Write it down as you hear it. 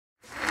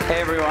Hey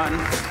everyone,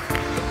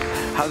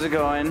 how's it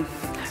going?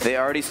 They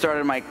already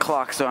started my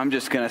clock, so I'm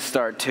just gonna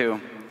start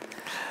too.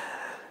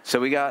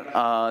 So we got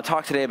a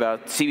talk today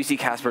about CBC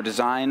Casper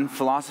design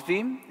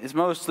philosophy. It's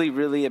mostly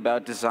really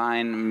about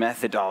design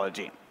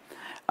methodology.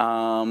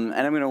 And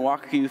I'm gonna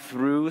walk you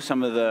through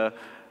some of the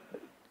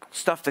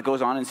stuff that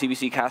goes on in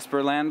CBC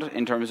Casper land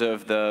in terms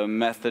of the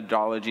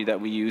methodology that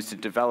we use to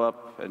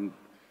develop and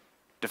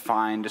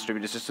define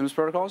distributed systems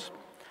protocols.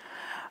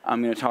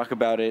 I'm gonna talk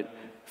about it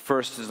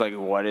first is like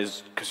what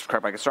is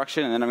correct by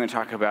construction, and then I'm going to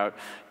talk about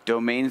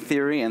domain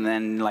theory, and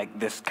then like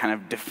this kind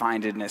of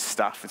definedness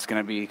stuff. It's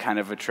going to be kind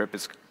of a trip.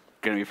 It's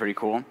going to be pretty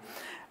cool.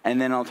 And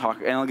then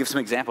I'll give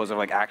some examples of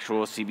like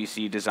actual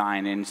CBC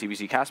design in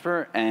CBC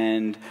Casper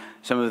and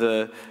some of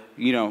the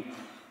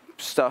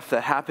stuff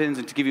that happens,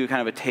 and to give you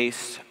kind of a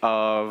taste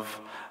of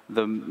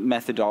the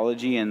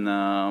methodology and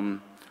the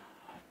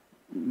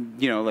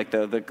like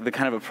the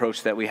kind of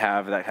approach that we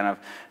have that kind of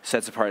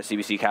sets apart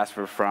CBC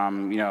Casper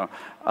from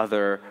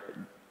other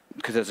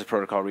consensus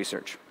protocol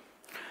research.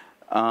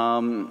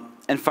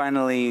 And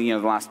finally, the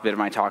last bit of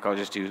my talk, I'll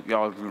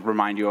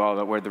remind you all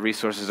that where the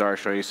resources are,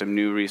 show you some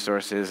new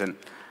resources, and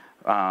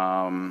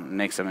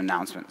make some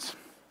announcements.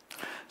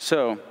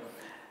 So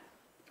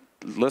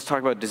let's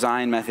talk about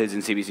design methods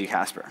in CBC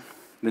Casper.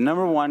 The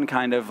number one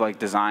kind of like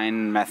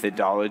design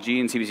methodology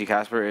in CBC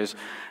Casper is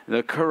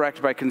the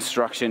correct by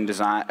construction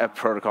design,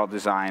 protocol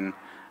design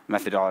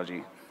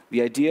methodology.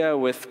 The idea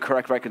with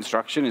correct by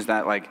construction is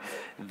that like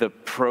the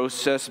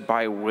process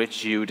by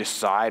which you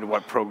decide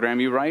what program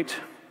you write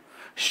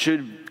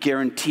should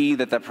guarantee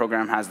that that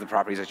program has the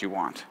properties that you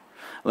want.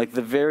 Like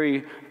the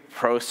very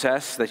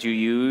process that you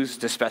use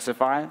to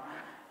specify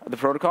the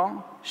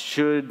protocol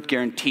should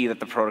guarantee that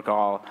the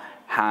protocol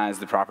has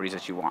the properties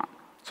that you want.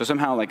 So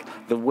somehow, like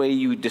the way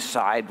you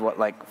decide what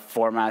like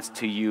formats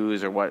to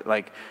use or what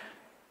like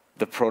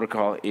the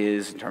protocol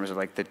is in terms of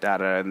like the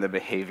data and the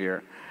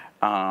behavior,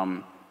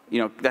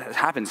 that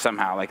happens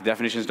somehow. Like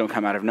definitions don't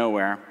come out of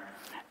nowhere,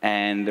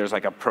 and there's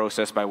like a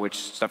process by which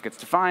stuff gets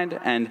defined,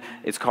 and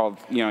it's called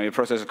the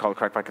process is called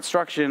correct by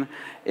construction.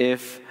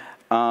 If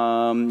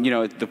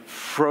the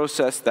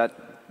process that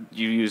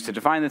you use to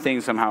define the thing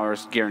somehow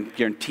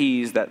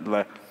guarantees that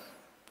the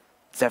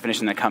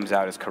definition that comes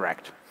out is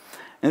correct.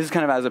 And this is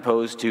kind of as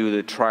opposed to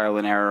the trial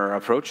and error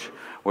approach,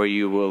 where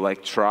you will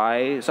like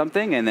try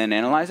something and then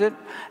analyze it,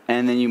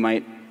 and then it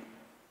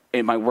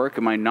might work,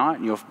 it might not,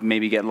 and you'll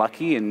maybe get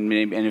lucky, and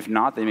if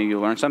not, then maybe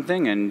you'll learn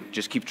something, and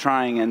just keep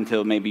trying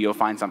until maybe you'll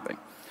find something.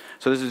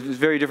 So this is a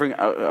very different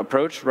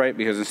approach, right?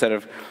 Because instead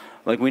of,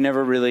 like, we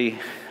never really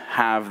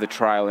have the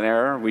trial and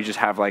error, we just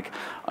have like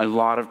a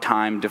lot of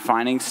time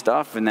defining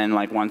stuff, and then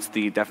like once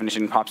the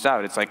definition pops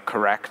out, it's like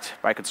correct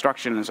by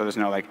construction, and so there's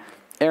no like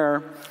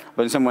error,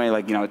 but in some way,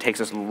 like it takes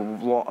us a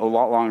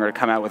lot longer to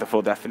come out with a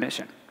full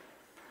definition.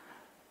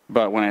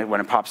 But when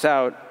it pops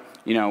out,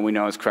 we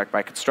know it's correct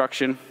by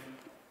construction,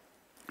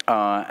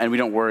 and we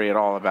don't worry at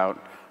all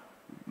about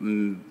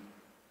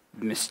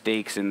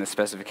mistakes in the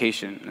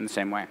specification in the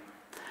same way.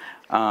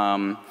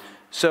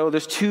 So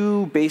there's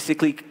two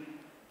basically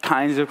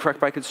kinds of correct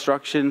by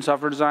construction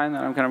software design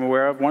that I'm kind of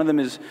aware of. One of them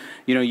is,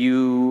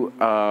 you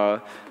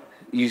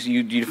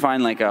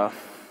define like a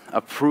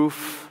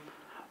proof,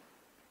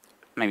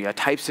 maybe a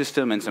type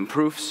system and some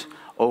proofs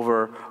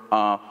over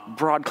a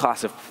broad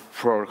class of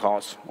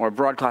protocols or a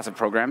broad class of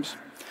programs.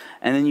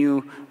 And then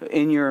you,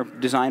 in your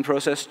design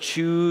process,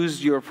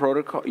 choose your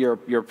protocol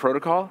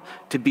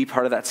to be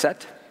part of that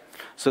set,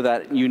 so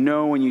that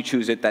when you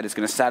choose it that it's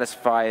going to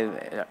satisfy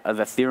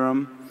the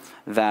theorem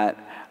that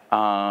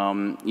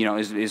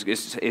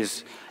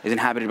is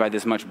inhabited by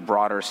this much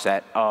broader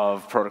set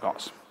of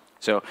protocols.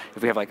 So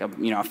if we have like a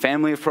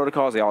family of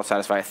protocols, they all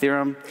satisfy a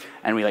theorem,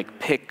 and we like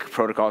pick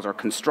protocols or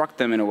construct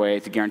them in a way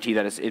to guarantee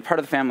that it's part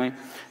of the family,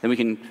 then we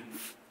can,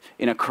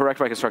 in a correct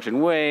by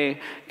construction way,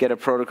 get a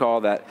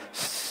protocol that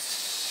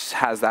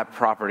has that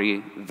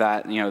property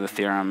that the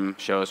theorem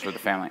shows for the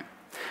family.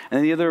 And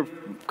then the other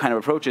kind of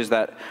approach is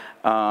that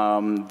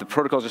the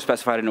protocols are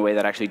specified in a way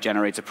that actually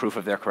generates a proof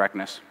of their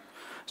correctness.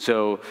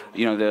 So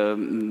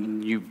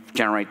you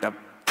generate the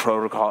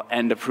protocol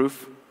and a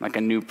proof, like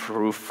a new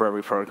proof for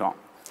every protocol.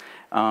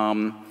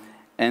 And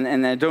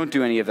then don't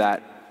do any of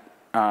that.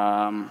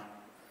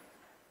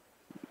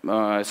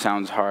 It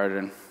sounds hard,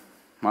 and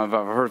I've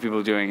heard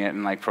people doing it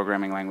in like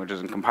programming languages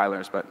and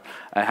compilers, but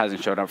it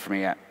hasn't showed up for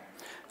me yet.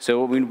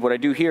 So what I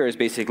do here is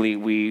basically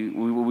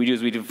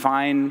we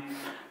define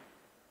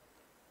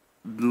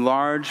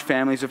large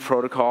families of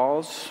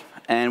protocols,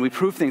 and we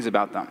prove things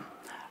about them.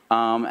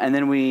 And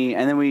then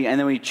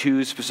we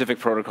choose specific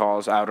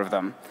protocols out of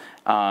them,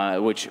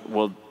 which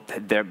will,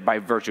 by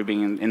virtue of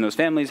being in those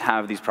families,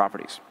 have these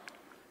properties.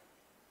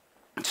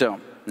 So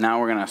now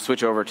we're going to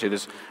switch over to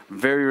this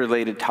very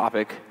related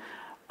topic,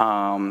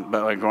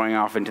 but like going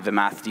off into the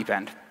math deep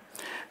end.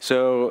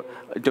 So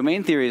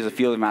domain theory is a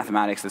field of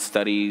mathematics that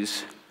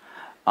studies,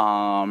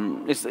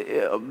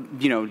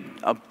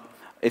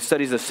 it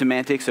studies the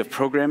semantics of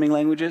programming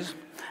languages.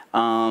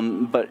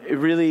 But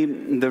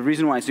the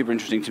reason why it's super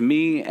interesting to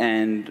me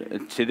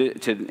and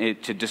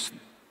to just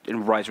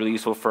why it's really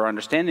useful for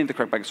understanding the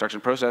correct by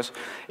construction process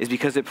is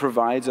because it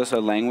provides us a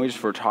language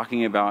for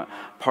talking about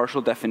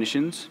partial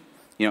definitions,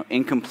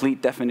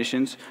 incomplete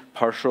definitions,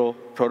 partial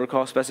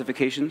protocol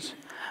specifications,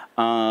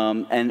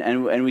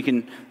 and we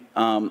can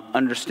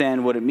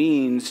understand what it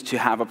means to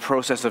have a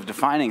process of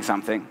defining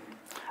something,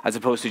 as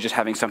opposed to just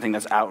having something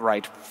that's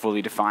outright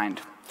fully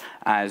defined,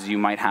 as you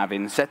might have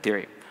in set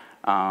theory.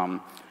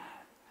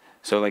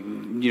 So like,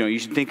 you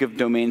should think of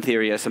domain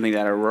theory as something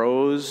that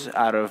arose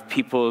out of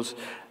people's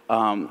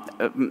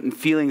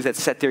feelings that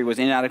set theory was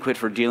inadequate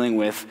for dealing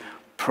with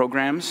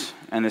programs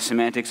and the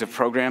semantics of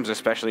programs,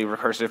 especially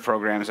recursive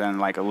programs and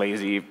like a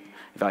lazy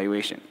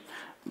evaluation.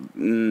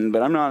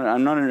 But I'm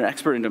not an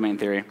expert in domain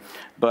theory,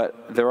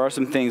 but there are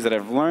some things that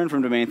I've learned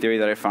from domain theory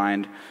that I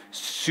find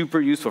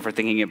super useful for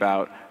thinking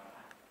about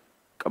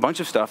a bunch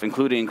of stuff,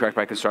 including correct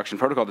by construction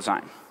protocol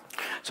design.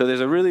 So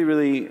there's a really,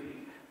 really,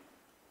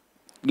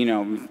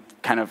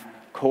 kind of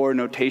core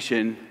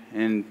notation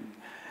in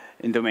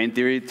domain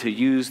theory to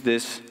use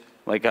this,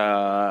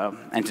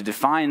 and to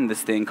define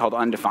this thing called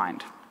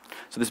undefined.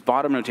 So this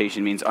bottom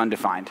notation means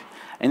undefined.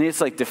 And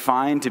it's like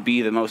defined to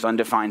be the most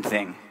undefined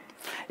thing.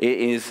 It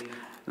is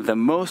the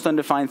most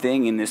undefined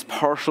thing in this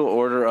partial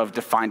order of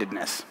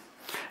definedness.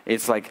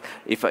 It's like,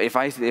 if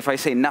I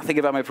say nothing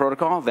about my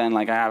protocol, then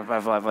like I've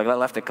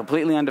left it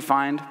completely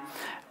undefined.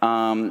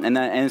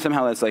 And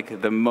somehow that's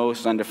like the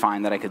most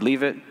undefined that I could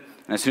leave it.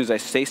 And as soon as I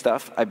say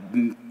stuff,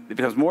 it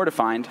becomes more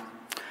defined.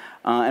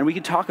 And we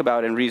could talk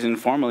about and reason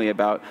formally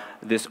about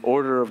this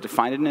order of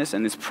definedness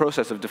and this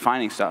process of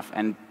defining stuff,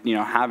 and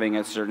having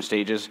at certain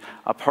stages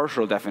a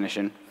partial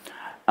definition,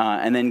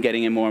 and then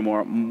getting in more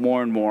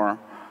and more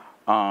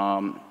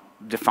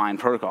defined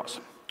protocols.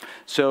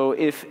 So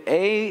if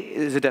A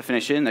is a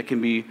definition that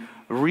can be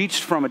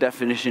reached from a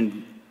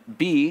definition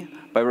B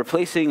by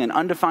replacing an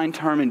undefined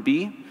term in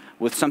B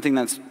with something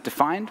that's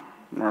defined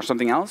or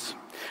something else,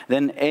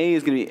 then A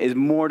is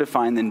more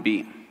defined than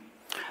B.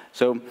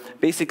 So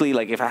basically,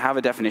 like if I have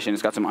a definition,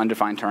 it's got some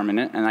undefined term in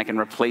it, and I can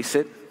replace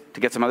it to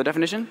get some other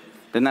definition,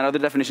 then that other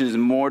definition is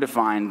more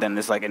defined than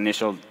this like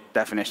initial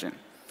definition.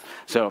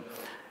 So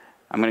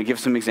I'm going to give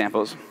some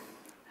examples.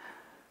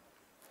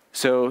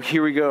 So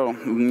here we go.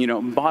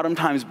 Bottom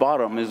times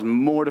bottom is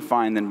more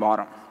defined than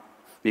bottom,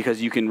 because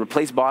you can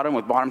replace bottom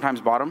with bottom times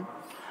bottom,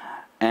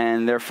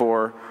 and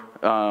therefore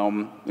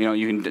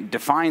you can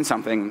define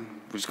something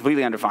which is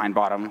completely undefined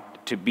bottom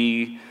to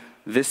be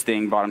this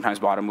thing bottom times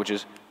bottom, which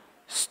is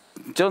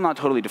still not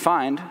totally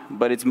defined,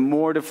 but it's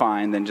more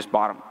defined than just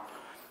bottom.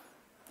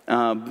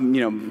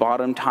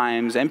 Bottom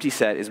times empty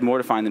set is more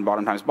defined than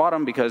bottom times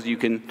bottom, because you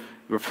can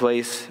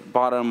replace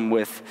bottom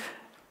with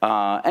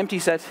empty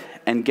set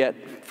and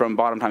get from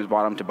bottom times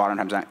bottom to bottom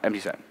times empty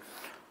set.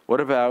 What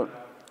about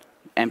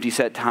empty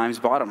set times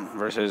bottom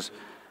versus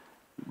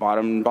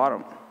bottom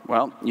bottom?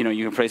 Well, you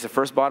can replace the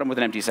first bottom with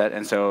an empty set,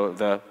 and so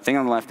the thing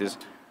on the left is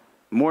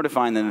more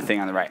defined than the thing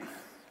on the right.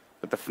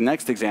 But the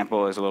next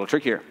example is a little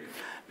trickier,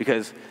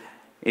 because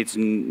it's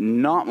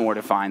not more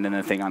defined than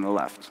the thing on the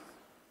left.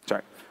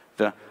 Sorry,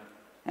 the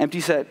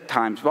empty set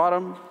times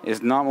bottom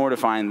is not more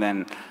defined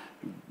than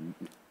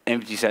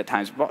empty set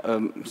times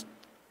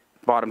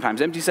bottom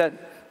times empty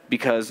set,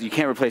 because you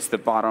can't replace the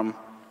bottom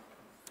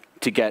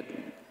to get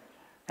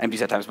empty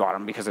set times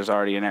bottom, because there's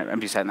already an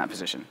empty set in that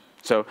position.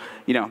 So,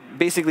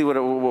 basically what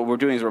we're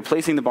doing is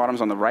replacing the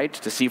bottoms on the right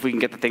to see if we can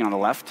get the thing on the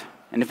left.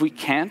 And if we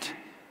can't,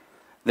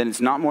 then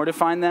it's not more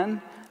defined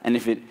then. And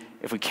if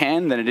we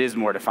can, then it is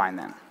more defined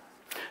then.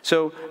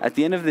 So at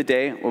the end of the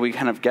day, what we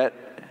kind of get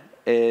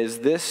is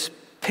this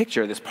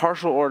picture, this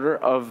partial order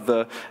of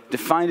the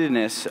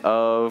definedness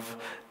of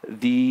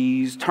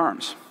these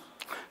terms.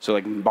 So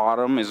like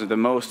bottom is the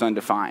most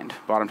undefined.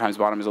 Bottom times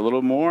bottom is a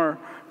little more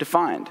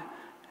defined.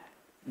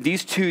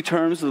 These two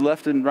terms, the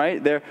left and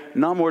right, they're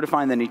not more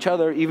defined than each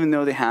other, even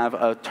though they have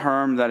a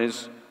term that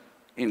is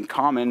in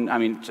common,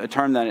 a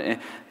term that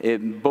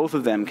both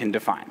of them can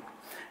define.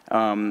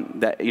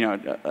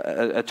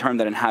 A term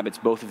that inhabits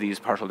both of these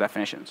partial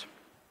definitions.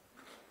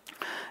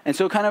 And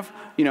so kind of,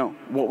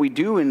 what we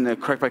do in the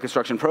correct by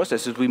construction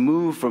process is we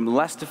move from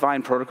less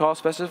defined protocol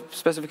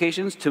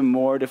specifications to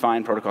more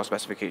defined protocol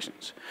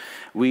specifications.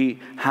 We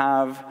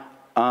have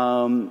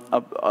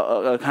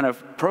a kind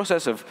of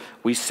process of,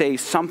 we say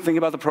something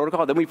about the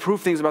protocol, then we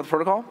prove things about the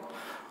protocol,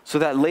 so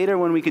that later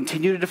when we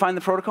continue to define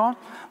the protocol,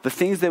 the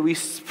things that we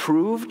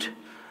proved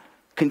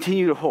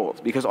continue to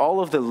hold, because all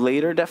of the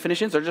later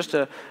definitions are just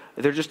a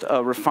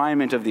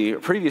refinement of the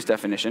previous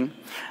definition.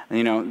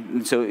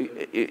 So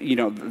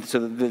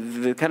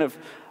the kind of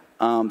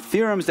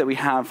theorems that we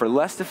have for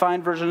less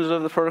defined versions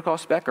of the protocol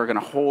spec are going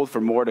to hold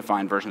for more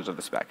defined versions of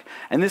the spec.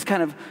 And this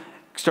kind of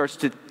starts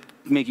to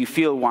make you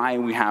feel why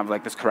we have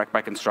like this correct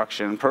by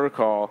construction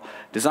protocol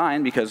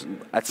design, because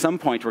at some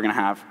point we're going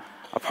to have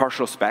a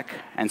partial spec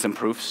and some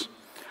proofs,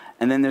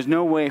 and then there's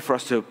no way for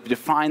us to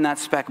define that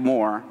spec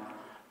more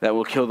that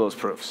will kill those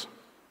proofs.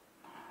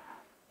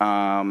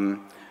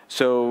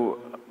 So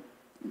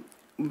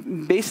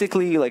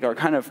basically, like our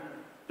kind of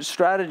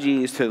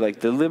strategy is to like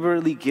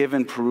deliberately give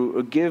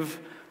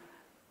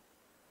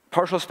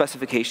partial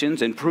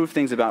specifications and prove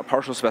things about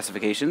partial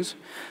specifications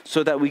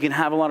so that we can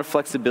have a lot of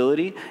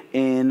flexibility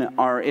in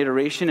our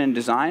iteration and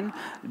design,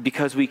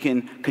 because we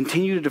can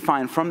continue to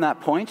define from that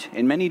point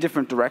in many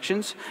different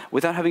directions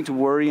without having to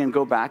worry and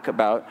go back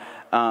about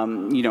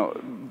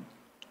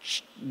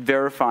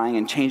verifying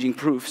and changing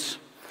proofs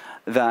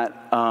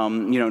that,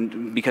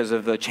 because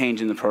of the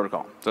change in the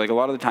protocol. So like a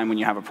lot of the time when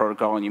you have a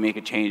protocol and you make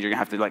a change, you're gonna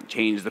have to like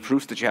change the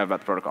proofs that you have about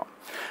the protocol.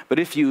 But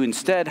if you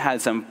instead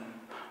had some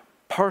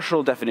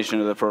partial definition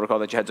of the protocol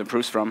that you had some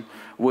proofs from,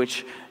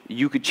 which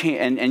you could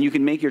change, and you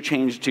can make your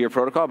change to your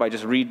protocol by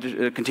just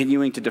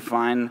continuing to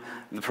define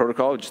the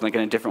protocol just like in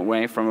a different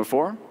way from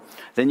before,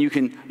 then you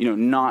can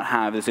not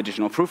have this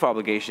additional proof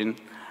obligation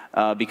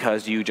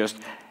because you just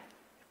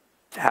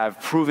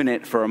have proven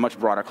it for a much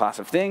broader class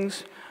of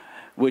things,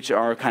 which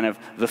are kind of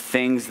the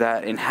things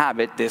that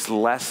inhabit this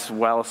less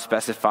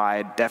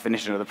well-specified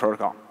definition of the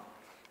protocol.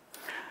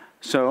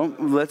 So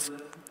let's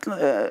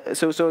I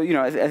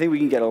think we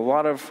can get a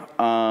lot of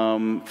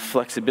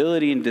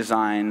flexibility in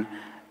design,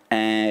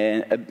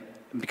 and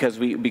because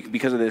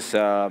of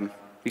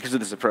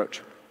this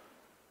approach.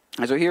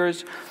 And so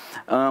here's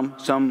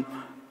some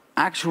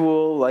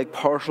actual like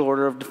partial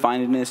order of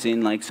definedness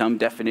in like some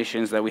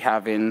definitions that we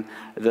have in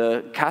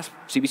the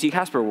CBC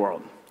Casper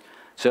world.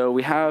 So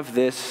we have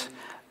this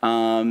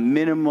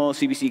minimal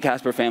CBC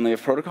Casper family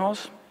of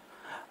protocols,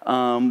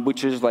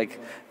 which is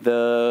like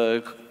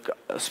the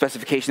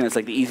specification that's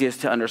like the easiest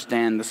to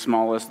understand, the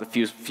smallest, the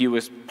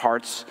fewest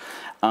parts.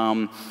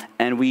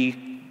 And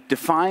we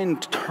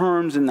defined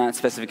terms in that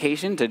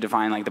specification to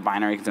define like the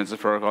binary consensus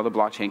protocol, the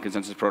blockchain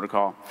consensus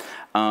protocol,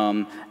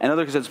 and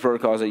other consensus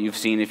protocols that you've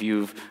seen if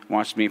you've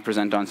watched me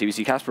present on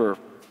CBC Casper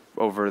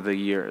over the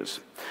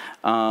years.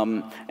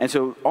 And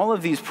so all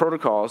of these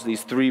protocols,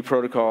 these three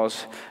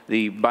protocols,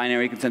 the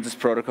binary consensus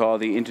protocol,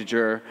 the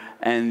integer,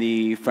 and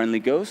the friendly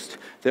ghost,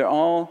 they're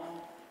all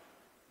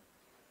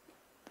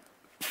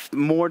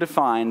more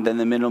defined than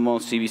the minimal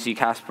CBC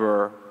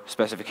Casper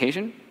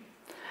specification.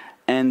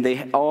 And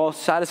they all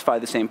satisfy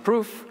the same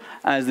proof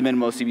as the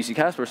minimal CBC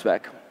Casper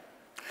spec.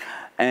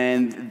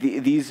 And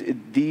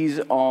these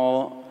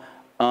all,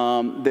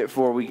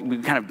 therefore, we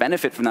kind of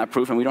benefit from that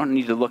proof, and we don't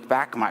need to look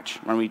back much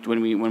when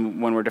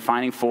we're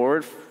defining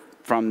forward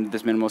from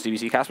this minimal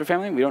CBC Casper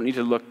family. We don't need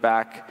to look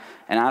back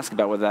and ask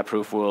about whether that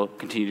proof will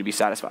continue to be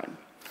satisfied.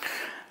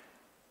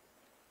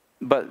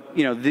 But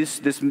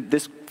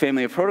this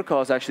family of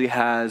protocols actually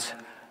has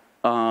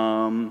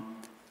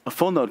a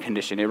full node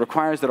condition. It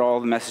requires that all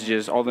the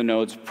messages, all the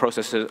nodes,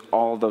 processes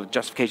all the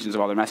justifications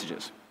of all their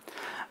messages.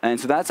 And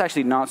so that's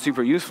actually not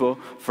super useful,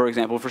 for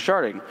example, for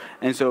sharding.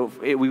 And so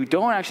we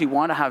don't actually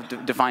want to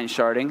have defined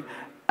sharding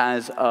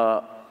as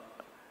a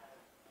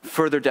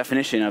further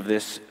definition of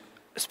this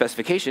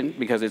specification,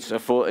 because it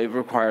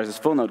requires this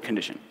full node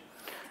condition.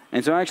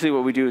 And so actually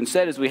what we do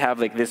instead is we have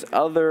like this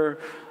other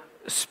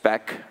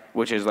spec,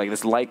 which is like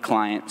this light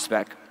client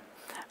spec,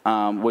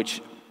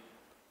 which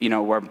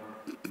where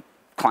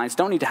clients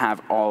don't need to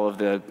have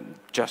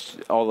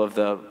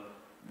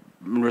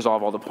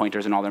resolve all the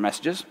pointers and all their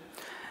messages.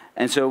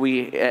 And so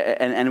we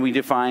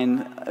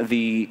define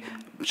the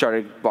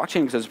sharded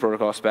blockchain consensus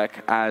protocol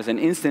spec as an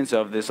instance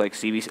of this like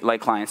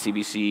light client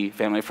CBC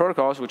family of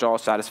protocols, which all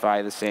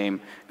satisfy the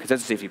same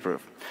consensus safety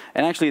proof.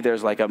 And actually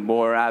there's like a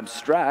more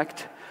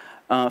abstract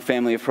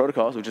family of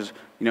protocols, which is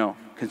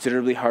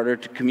considerably harder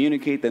to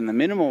communicate than the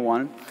minimal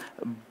one,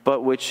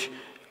 but which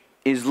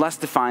is less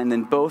defined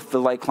than both the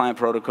light client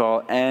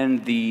protocol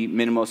and the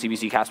minimal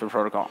CBC Casper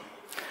protocol.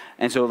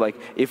 And so like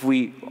if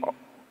we,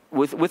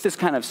 with this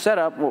kind of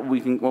setup,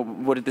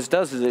 what this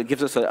does is it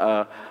gives us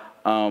a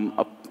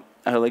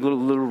like little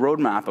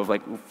roadmap of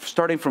like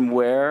starting from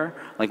where,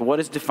 like what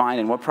is defined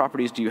and what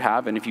properties do you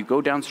have, and if you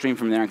go downstream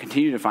from there and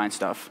continue to find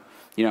stuff,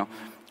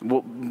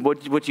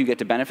 what do you get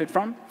to benefit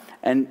from?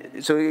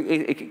 And so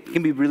it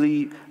can be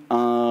really,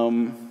 so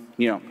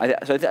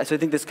I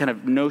think this kind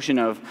of notion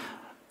of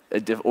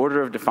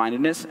order of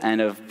definedness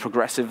and of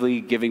progressively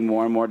giving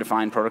more and more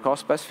defined protocol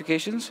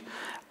specifications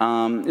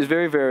is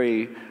very,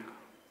 very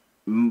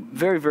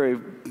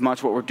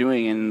much what we're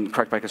doing in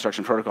correct by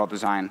construction protocol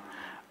design,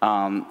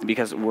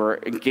 because we're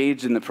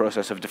engaged in the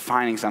process of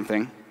defining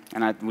something,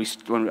 and at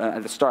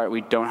the start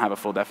we don't have a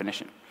full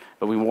definition.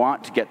 But we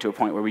want to get to a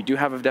point where we do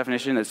have a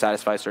definition that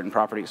satisfies certain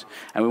properties.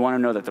 And we want to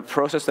know that the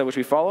process that which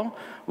we follow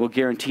will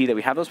guarantee that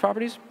we have those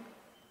properties.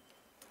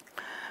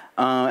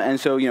 And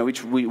so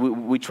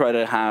we try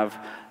to have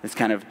this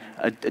kind of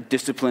a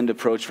disciplined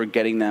approach for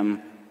getting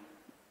them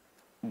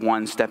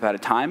one step at a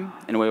time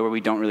in a way where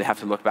we don't really have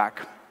to look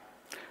back.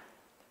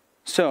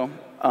 So,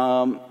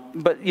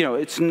 but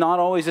it's not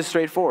always as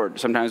straightforward.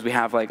 Sometimes we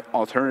have like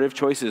alternative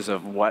choices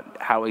of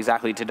how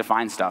exactly to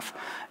define stuff,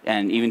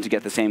 and even to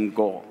get the same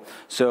goal.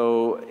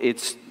 So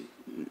it's,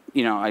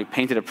 I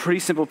painted a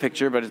pretty simple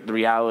picture, but the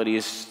reality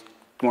is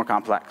more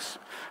complex.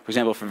 For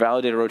example, for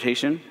validator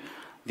rotation,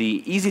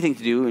 the easy thing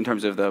to do in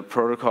terms of the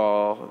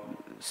protocol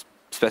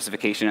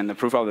specification and the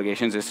proof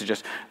obligations is to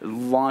just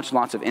launch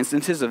lots of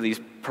instances of these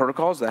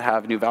protocols that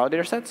have new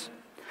validator sets.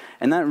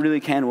 And that really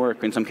can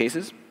work in some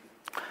cases.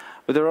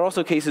 But there are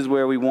also cases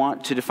where we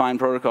want to define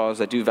protocols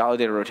that do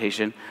validator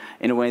rotation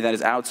in a way that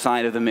is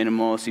outside of the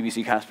minimal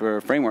CBC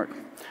Casper framework.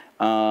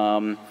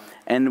 And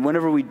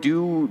whenever we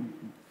do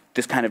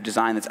this kind of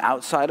design that's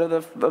outside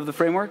of the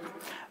framework,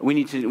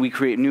 we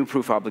create new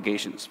proof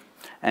obligations.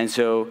 And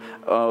so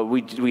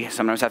we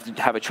sometimes have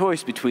to have a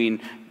choice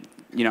between,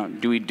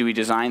 do we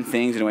design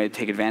things in a way to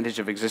take advantage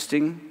of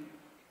existing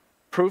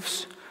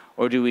proofs,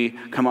 or do we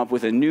come up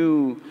with a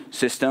new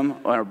system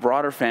or a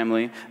broader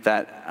family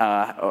that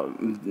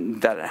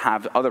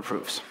have other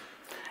proofs?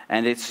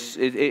 And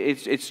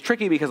it's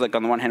tricky because, like,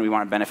 on the one hand, we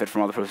want to benefit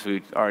from all the proofs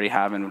we already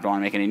have and we don't want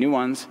to make any new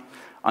ones.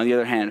 On the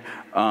other hand,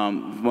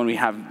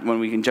 when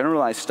we can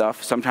generalize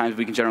stuff, sometimes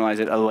we can generalize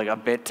it a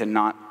bit and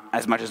not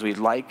as much as we'd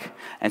like.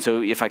 And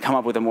so if I come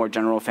up with a more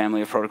general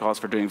family of protocols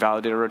for doing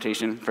validator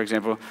rotation, for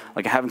example,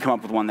 like I haven't come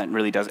up with one that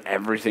really does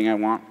everything I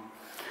want.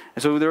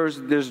 And so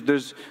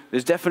there's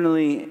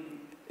definitely,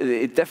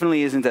 it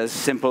definitely isn't as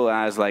simple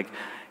as, like,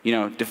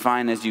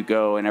 define as you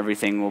go and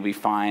everything will be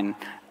fine.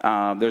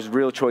 There's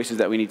real choices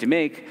that we need to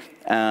make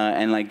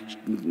and, like,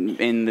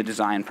 in the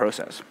design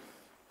process.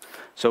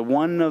 So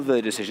one of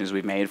the decisions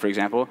we've made, for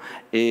example,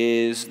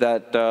 is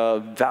that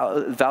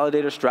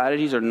validator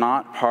strategies are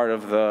not part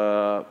of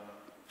the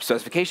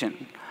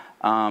specification.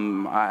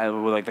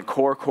 Like the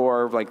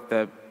core, like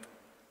the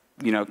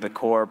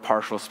core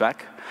partial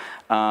spec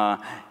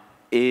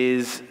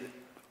is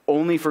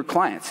only for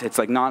clients. It's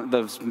like not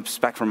the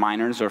spec for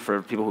miners or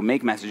for people who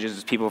make messages.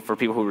 It's for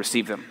people who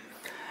receive them.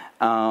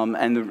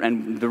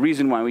 And the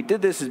reason why we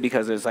did this is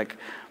because it's like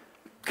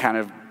kind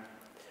of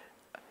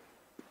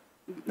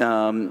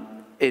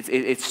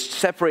it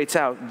separates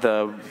out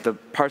the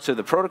parts of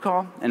the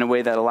protocol in a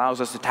way that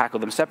allows us to tackle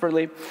them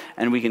separately,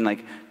 and we can,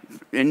 like,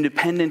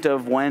 independent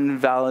of when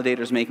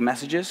validators make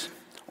messages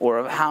or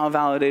of how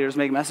validators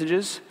make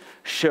messages,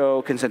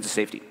 show consensus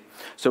safety.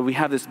 So we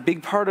have this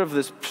big part of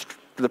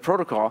the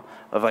protocol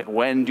of, like,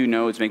 when do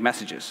nodes make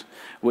messages,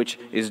 which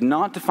is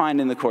not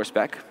defined in the core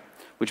spec,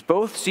 which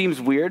both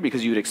seems weird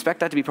because you would expect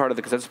that to be part of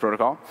the consensus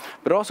protocol,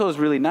 but also is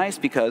really nice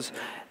because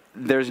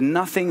there's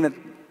no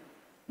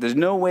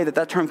way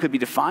that term could be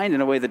defined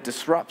in a way that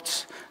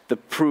disrupts the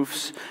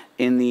proofs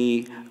in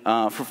the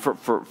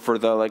for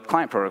the, like,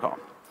 client protocol.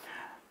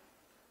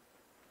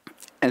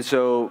 And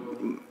so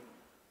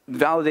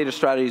validator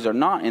strategies are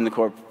not in the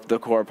core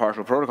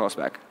partial protocol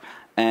spec.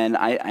 And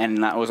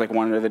that was, like,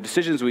 one of the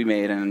decisions we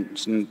made,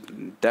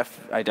 and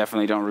I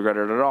definitely don't regret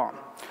it at all.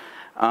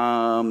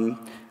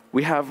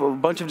 We have a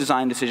bunch of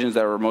design decisions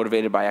that were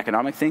motivated by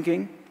economic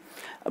thinking,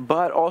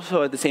 but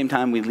also at the same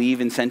time we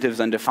leave incentives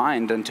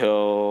undefined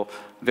until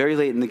very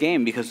late in the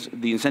game, because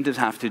the incentives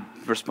have to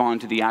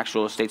respond to the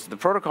actual states of the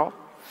protocol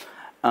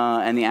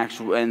and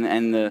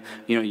the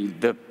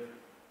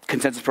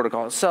consensus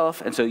protocol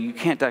itself, and so you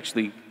can't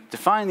actually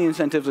define the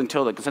incentives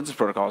until the consensus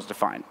protocol is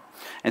defined.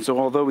 And so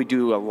although we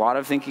do a lot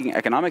of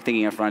economic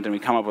thinking up front, and we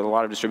come up with a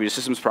lot of distributed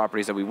systems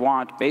properties that we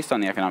want based on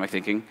the economic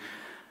thinking,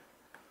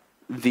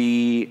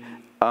 the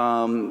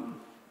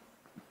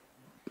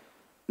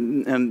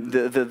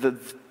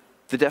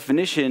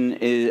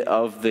definition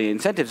of the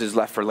incentives is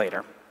left for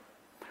later.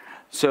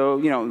 So,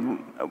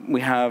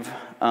 we have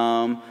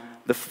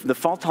the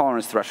fault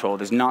tolerance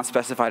threshold is not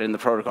specified in the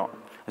protocol.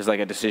 It's like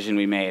a decision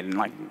we made, and,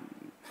 like,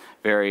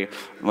 very,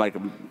 like,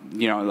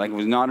 like, it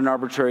was not an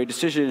arbitrary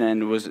decision,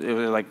 and was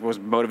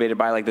motivated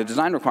by, like, the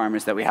design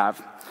requirements that we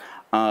have.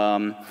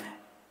 And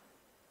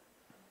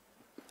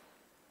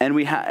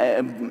we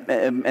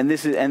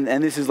this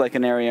is like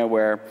an area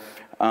where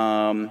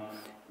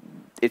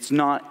it's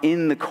not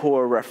in the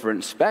core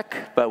reference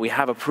spec, but we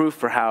have a proof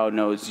for how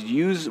nodes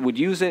would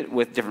use it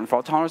with different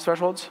fault tolerance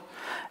thresholds.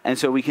 And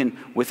so we can,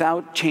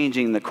 without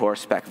changing the core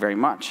spec very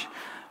much,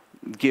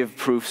 give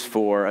proofs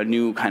for a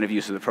new kind of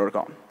use of the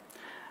protocol.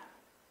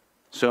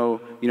 So,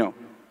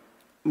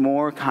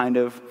 more kind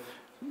of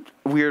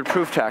weird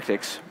proof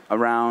tactics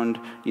around,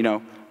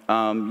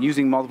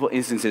 using multiple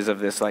instances of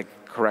this, like,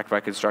 correct by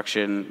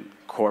construction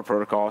core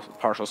protocol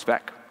partial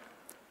spec.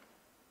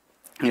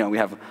 We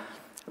have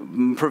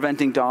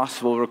preventing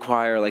DOS will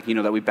require, like,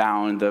 that we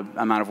bound the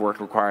amount of work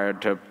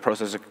required to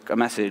process a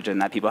message,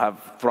 and that people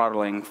have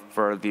throttling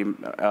for the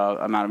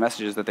amount of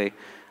messages that they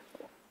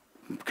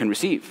can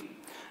receive.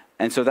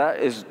 And so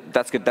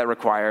that's good. That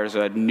requires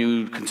a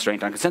new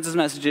constraint on consensus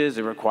messages.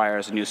 It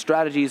requires new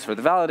strategies for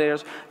the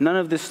validators. None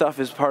of this stuff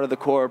is part of the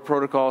core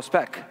protocol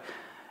spec.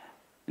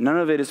 None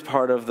of it is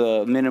part of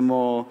the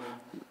minimal,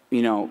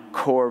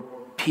 core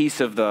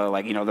piece of the,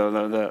 like,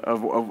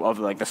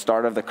 like the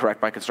start of the correct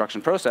by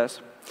construction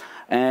process.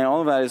 And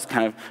all of that is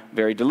kind of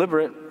very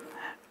deliberate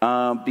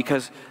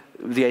because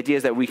the idea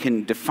is that we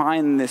can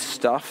define this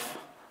stuff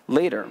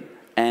later,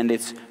 and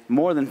it's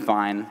more than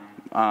fine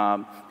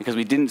because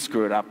we didn't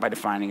screw it up by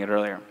defining it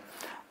earlier.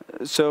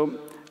 So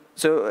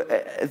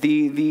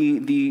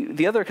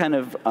the other kind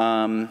of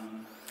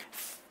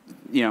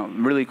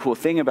really cool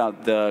thing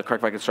about the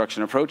correct by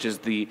construction approach is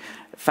the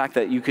fact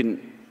that you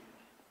can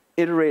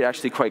iterate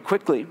actually quite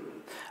quickly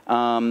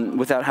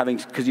without having,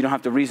 because you don't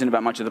have to reason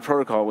about much of the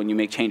protocol when you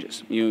make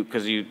changes.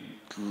 Because you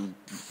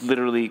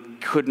literally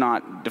could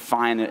not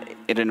define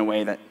it in a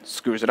way that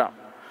screws it up.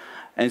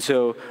 And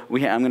so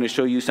I'm going to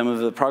show you some of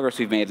the progress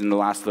we've made in the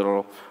last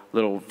little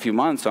few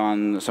months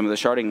on some of the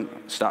sharding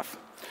stuff.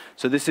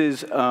 So this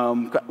is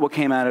what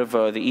came out of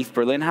the ETH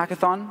Berlin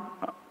hackathon.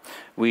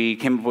 We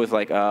came up with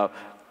like a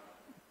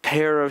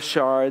pair of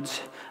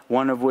shards,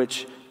 one of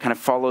which kind of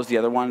follows the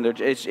other one.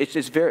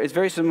 It's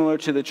very similar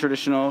to the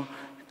traditional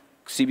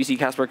CBC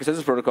Casper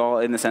consensus protocol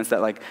in the sense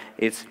that like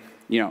it's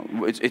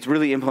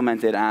really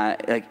implemented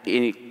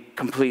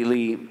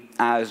completely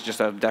as just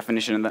a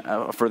definition,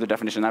 a further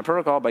definition of that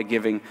protocol by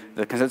giving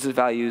the consensus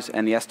values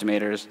and the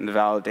estimators and the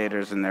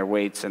validators and their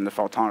weights and the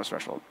fault tolerance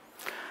threshold.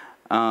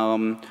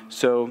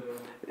 So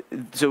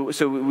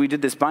we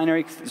did this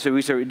binary. So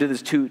we did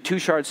this two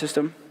shard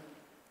system.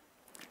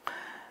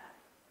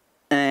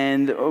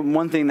 And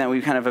one thing that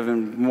we kind of have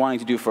been wanting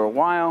to do for a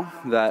while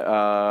that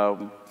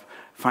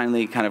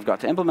finally kind of got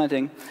to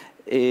implementing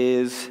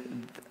is,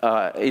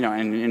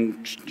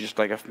 in just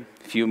like a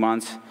few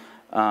months,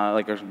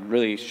 like a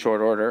really short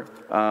order,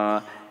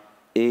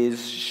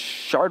 is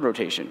shard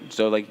rotation.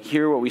 So like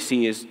here what we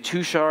see is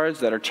two shards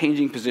that are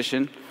changing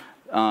position.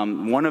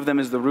 One of them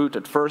is the root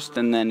at first,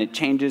 and then it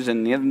changes,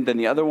 and then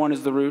the other one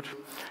is the root,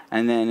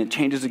 and then it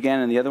changes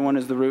again, and the other one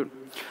is the root.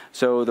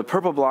 So the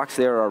purple blocks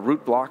there are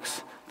root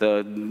blocks.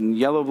 The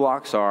yellow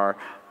blocks are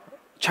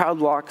child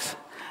blocks,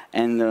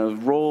 and the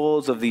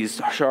roles of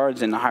these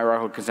shards in the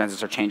hierarchical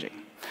consensus are changing.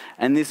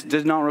 And this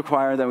does not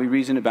require that we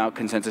reason about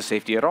consensus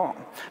safety at all,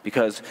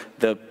 because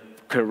the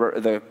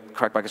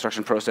correct by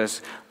construction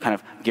process kind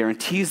of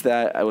guarantees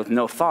that with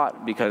no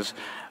thought, because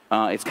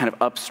it's kind of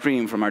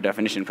upstream from our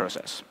definition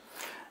process.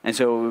 And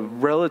so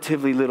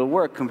relatively little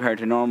work compared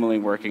to normally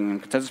working in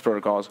consensus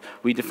protocols.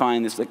 We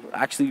define this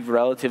actually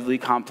relatively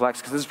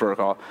complex consensus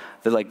protocol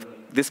that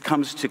this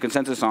comes to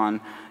consensus on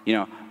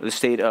the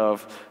state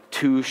of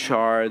two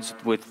shards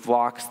with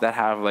blocks that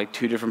have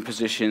two different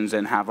positions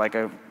and have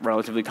a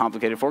relatively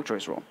complicated fork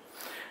choice rule.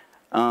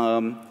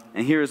 And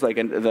here's the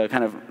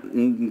kind of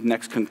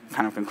next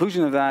kind of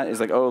conclusion of that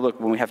is oh look,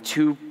 when we have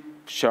two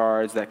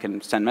shards that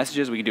can send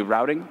messages, we can do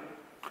routing.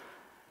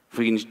 If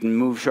we can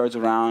move shards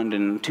around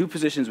in two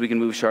positions, we can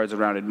move shards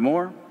around in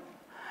more.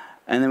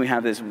 And then we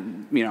have this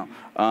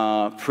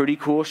pretty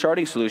cool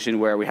sharding solution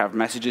where we have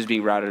messages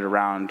being routed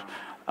around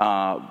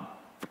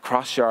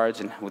across shards,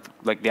 and with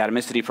the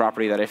atomicity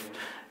property that if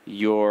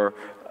your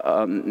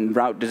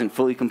route isn't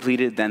fully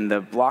completed, then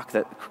the block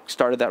that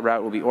started that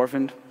route will be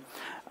orphaned.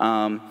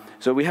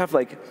 So we have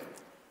a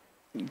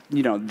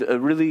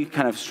really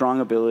kind of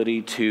strong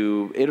ability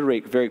to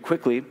iterate very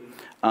quickly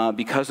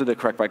because of the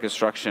correct by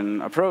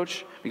construction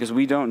approach, because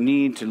we don't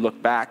need to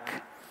look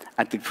back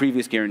at the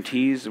previous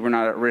guarantees. We're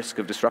not at risk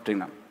of disrupting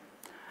them.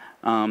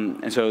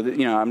 And so,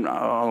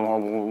 I'll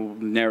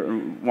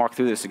walk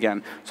through this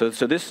again. So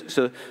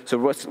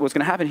what's going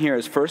to happen here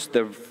is first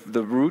the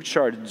root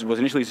shard was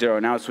initially 0,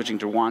 now it's switching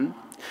to 1.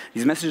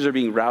 These messages are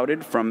being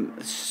routed from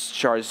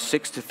shards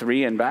 6 to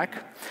 3 and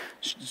back.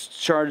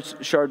 Shard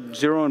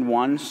 0 and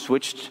 1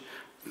 switched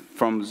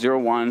from 0,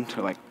 1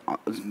 to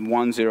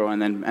 1, 0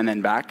 and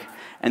then back.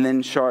 And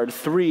then shard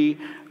 3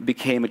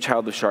 became a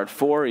child of shard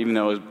 4, even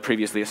though it was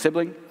previously a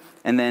sibling.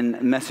 And then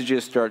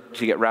messages start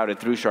to get routed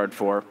through shard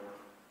 4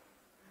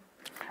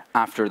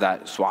 after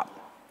that swap.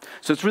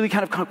 So it's really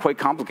kind of quite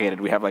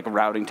complicated. We have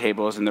routing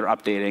tables and they're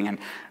updating,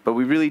 but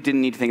we really didn't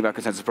need to think about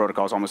consensus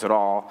protocols almost at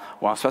all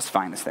while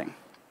specifying this thing.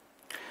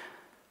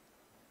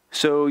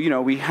 So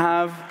we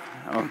have,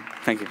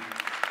 thank you.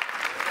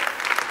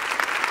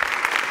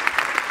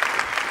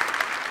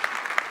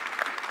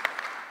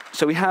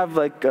 So we have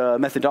a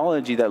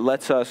methodology that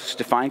lets us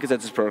define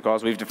consensus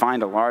protocols. We've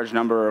defined a large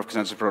number of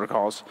consensus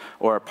protocols,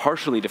 or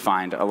partially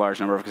defined a large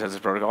number of consensus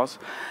protocols.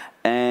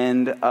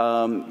 And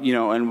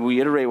and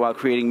we iterate while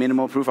creating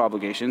minimal proof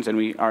obligations, and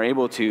we are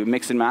able to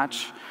mix and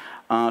match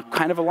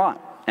kind of a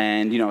lot.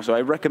 And so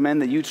I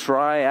recommend that you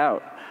try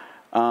out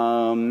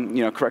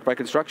correct by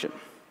construction.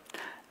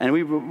 And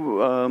we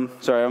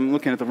sorry, I'm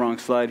looking at the wrong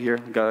slide here.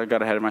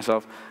 Got ahead of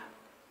myself.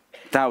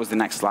 That was the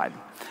next slide.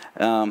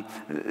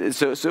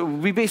 So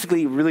we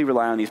basically really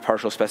rely on these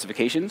partial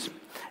specifications,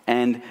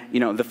 and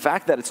the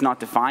fact that it's not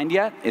defined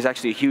yet is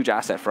actually a huge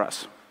asset for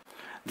us.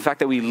 The fact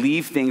that we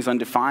leave things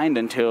undefined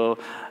until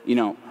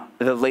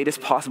the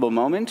latest possible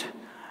moment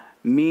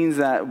means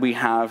that we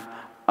have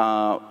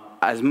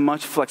as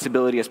much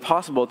flexibility as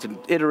possible to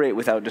iterate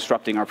without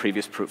disrupting our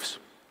previous proofs.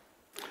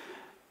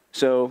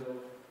 So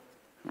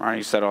I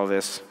already said all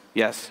this.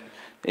 Yes,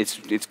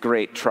 it's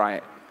great. Try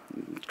it.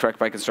 Correct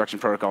by construction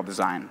protocol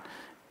design.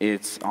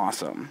 It's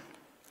awesome.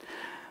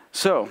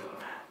 So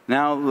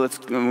now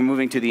we're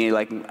moving to the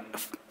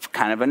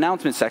kind of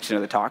announcement section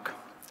of the talk.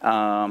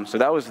 So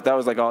that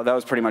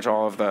was pretty much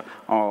all of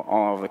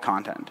the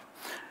content.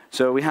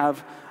 So we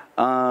have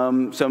a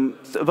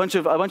bunch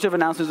of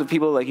announcements of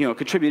people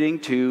contributing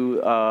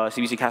to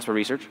CBC Casper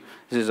research.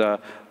 This is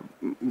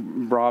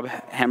Rob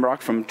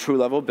Hambrock from True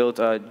Level built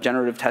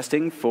generative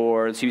testing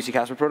for CBC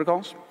Casper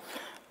protocols.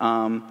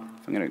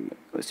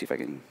 Let's see if I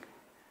can.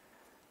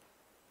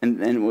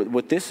 And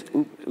what this,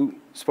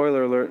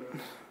 spoiler alert.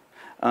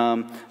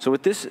 So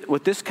what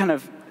this kind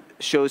of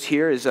shows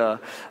here is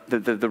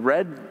the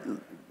red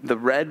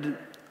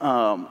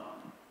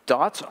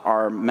dots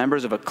are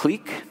members of a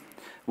clique,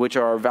 which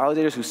are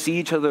validators who see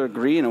each other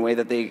agree in a way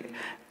that they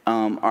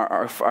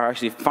are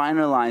actually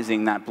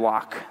finalizing that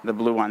block, the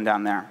blue one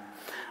down there.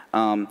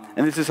 And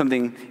this is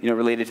something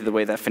related to the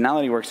way that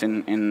finality works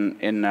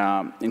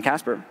in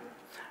Casper.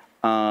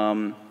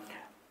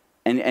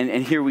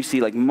 And here we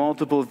see like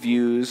multiple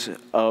views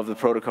of the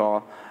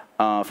protocol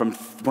from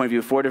the point of view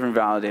of 4 different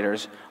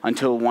validators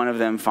until one of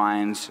them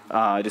finds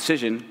a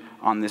decision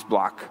on this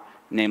block,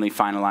 namely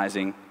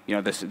finalizing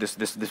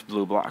this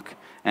blue block.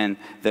 And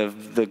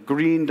the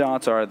green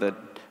dots are the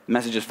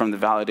messages from the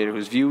validator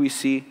whose view we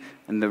see,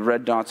 and the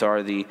red dots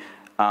are the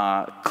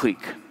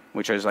clique,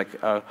 which is like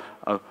a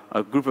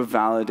group of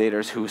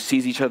validators who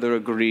sees each other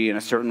agree in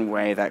a certain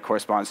way that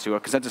corresponds to a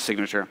consensus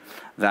signature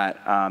that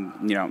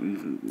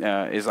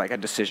is like a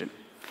decision.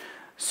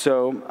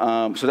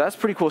 So that's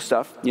pretty cool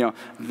stuff.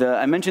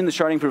 I mentioned the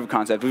sharding proof of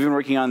concept. We've been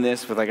working on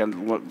this with like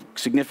a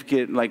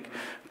significant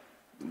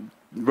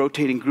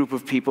rotating group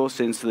of people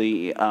since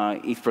the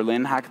ETH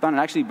Berlin hackathon. And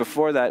actually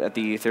before that, at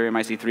the Ethereum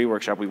IC3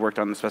 workshop, we worked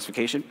on the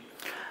specification.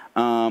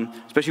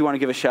 Especially want to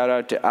give a shout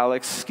out to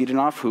Alex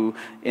Skidanoff, who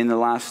in the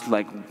last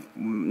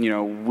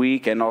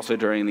week and also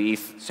during the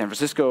ETH San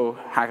Francisco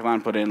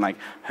hackathon put in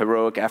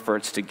heroic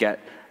efforts to get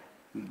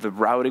the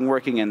routing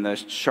working and the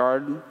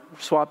shard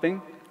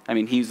swapping. I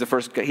mean, he's the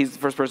first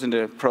person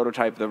to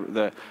prototype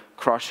the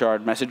cross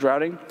shard message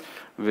routing.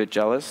 I'm a bit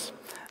jealous.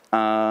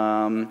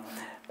 But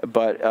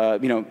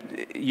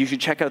you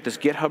should check out this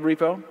GitHub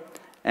repo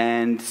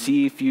and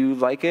see if you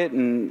like it.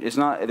 And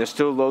there's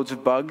still loads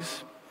of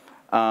bugs.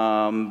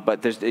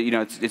 But there's,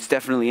 it's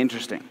definitely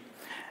interesting.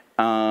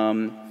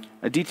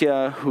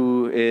 Aditya,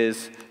 who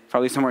is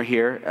probably somewhere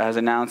here, has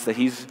announced that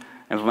he's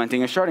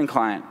implementing a sharding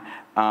client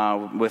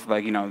with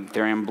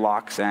Ethereum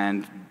blocks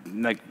and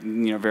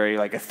very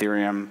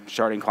Ethereum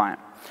sharding client.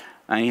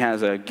 And he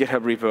has a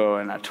GitHub repo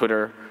and a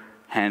Twitter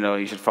handle.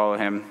 You should follow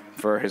him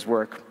for his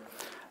work.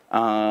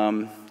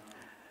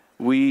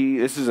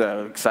 This is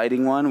an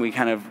exciting one. We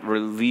kind of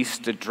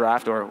released a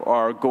draft, or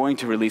are going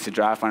to release a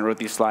draft. When I wrote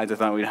these slides, I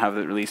thought we'd have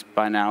it released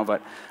by now,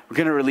 but we're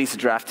going to release a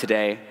draft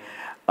today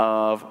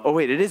of, oh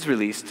wait, it is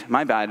released,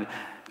 my bad,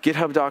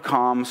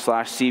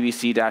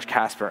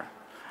 github.com/CBC-Casper.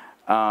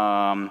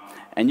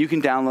 And you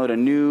can download a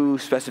new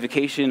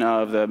specification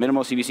of the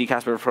minimal CBC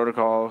Casper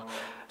protocol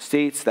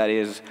states that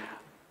is,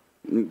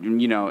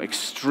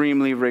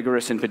 extremely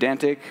rigorous and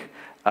pedantic,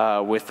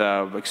 with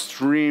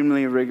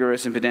extremely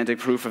rigorous and pedantic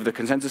proof of the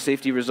consensus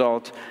safety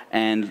result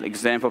and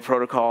example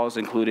protocols,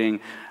 including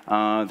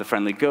the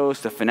friendly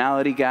ghost, the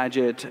finality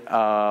gadget,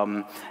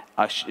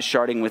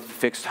 sharding with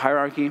fixed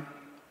hierarchy.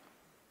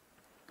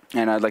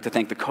 And I'd like to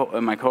thank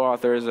my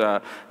co-authors,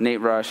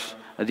 Nate Rush,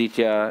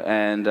 Aditya,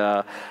 and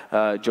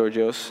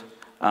Georgios.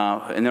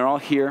 And they're all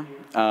here.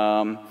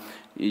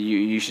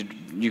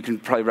 You can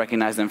probably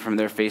recognize them from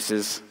their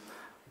faces.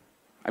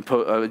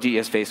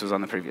 Aditya's face was on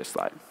the previous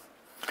slide.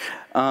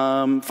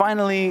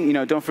 Finally,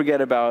 don't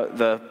forget about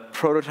the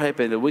prototype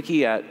and the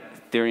wiki at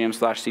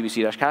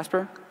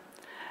Ethereum/CBC-Casper.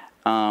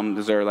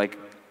 Those are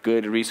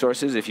good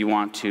resources if you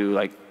want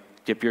to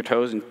dip your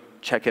toes and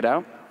check it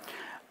out.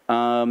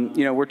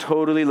 We're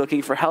totally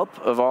looking for help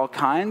of all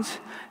kinds,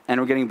 and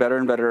we're getting better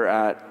and better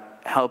at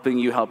helping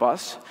you help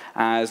us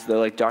as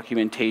the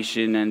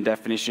documentation and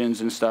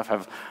definitions and stuff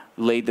have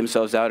laid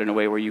themselves out in a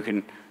way where you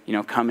can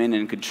come in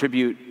and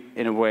contribute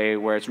in a way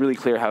where it's really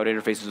clear how it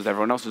interfaces with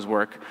everyone else's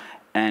work,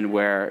 and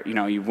where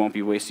you won't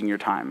be wasting your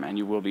time and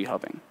you will be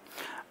helping.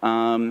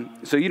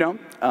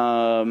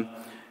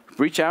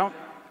 Reach out,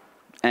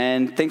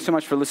 and thanks so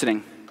much for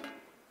listening.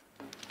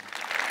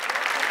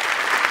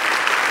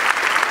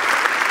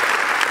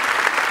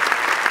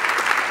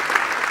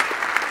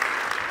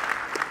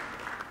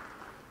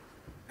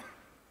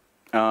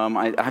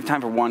 I have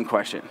time for one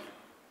question.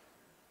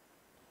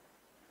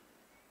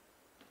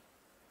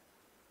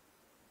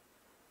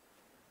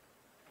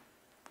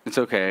 It's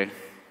okay.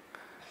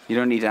 You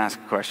don't need to ask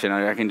a question.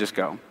 I can just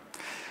go.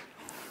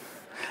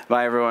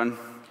 Bye, everyone.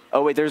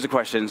 Oh, wait, there's a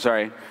question.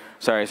 Sorry.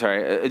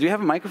 Do you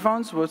have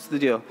microphones? What's the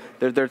deal?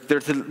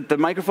 The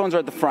microphones are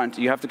at the front.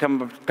 You have to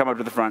come up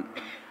to the front.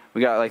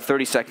 We got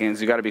 30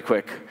 seconds. You got to be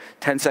quick.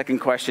 10-second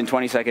question,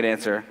 20-second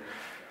answer.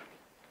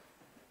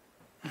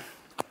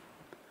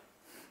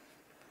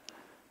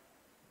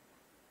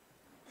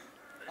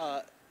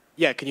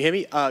 Yeah, can you hear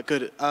me?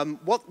 Good.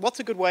 What's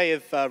a good way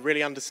of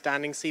really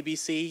understanding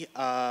CBC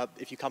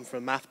if you come from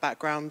a math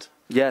background?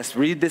 Yes,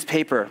 read this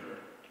paper.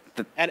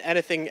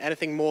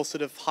 Anything more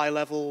sort of high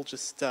level?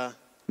 Just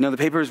no, the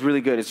paper is really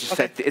good. It's just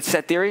okay. It's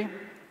set theory.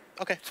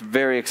 Okay. It's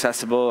very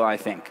accessible, I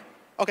think.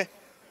 Okay.